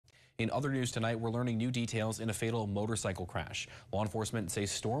In other news tonight, we're learning new details in a fatal motorcycle crash. Law enforcement say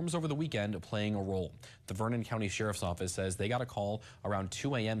storms over the weekend playing a role. The Vernon County Sheriff's Office says they got a call around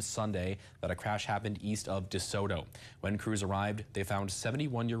 2 a.m. Sunday that a crash happened east of DeSoto. When crews arrived, they found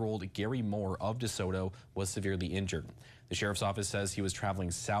 71-year-old Gary Moore of DeSoto was severely injured. The Sheriff's Office says he was traveling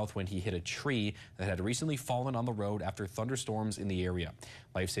south when he hit a tree that had recently fallen on the road after thunderstorms in the area.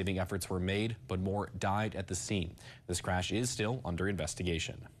 Life-saving efforts were made, but Moore died at the scene. This crash is still under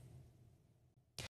investigation.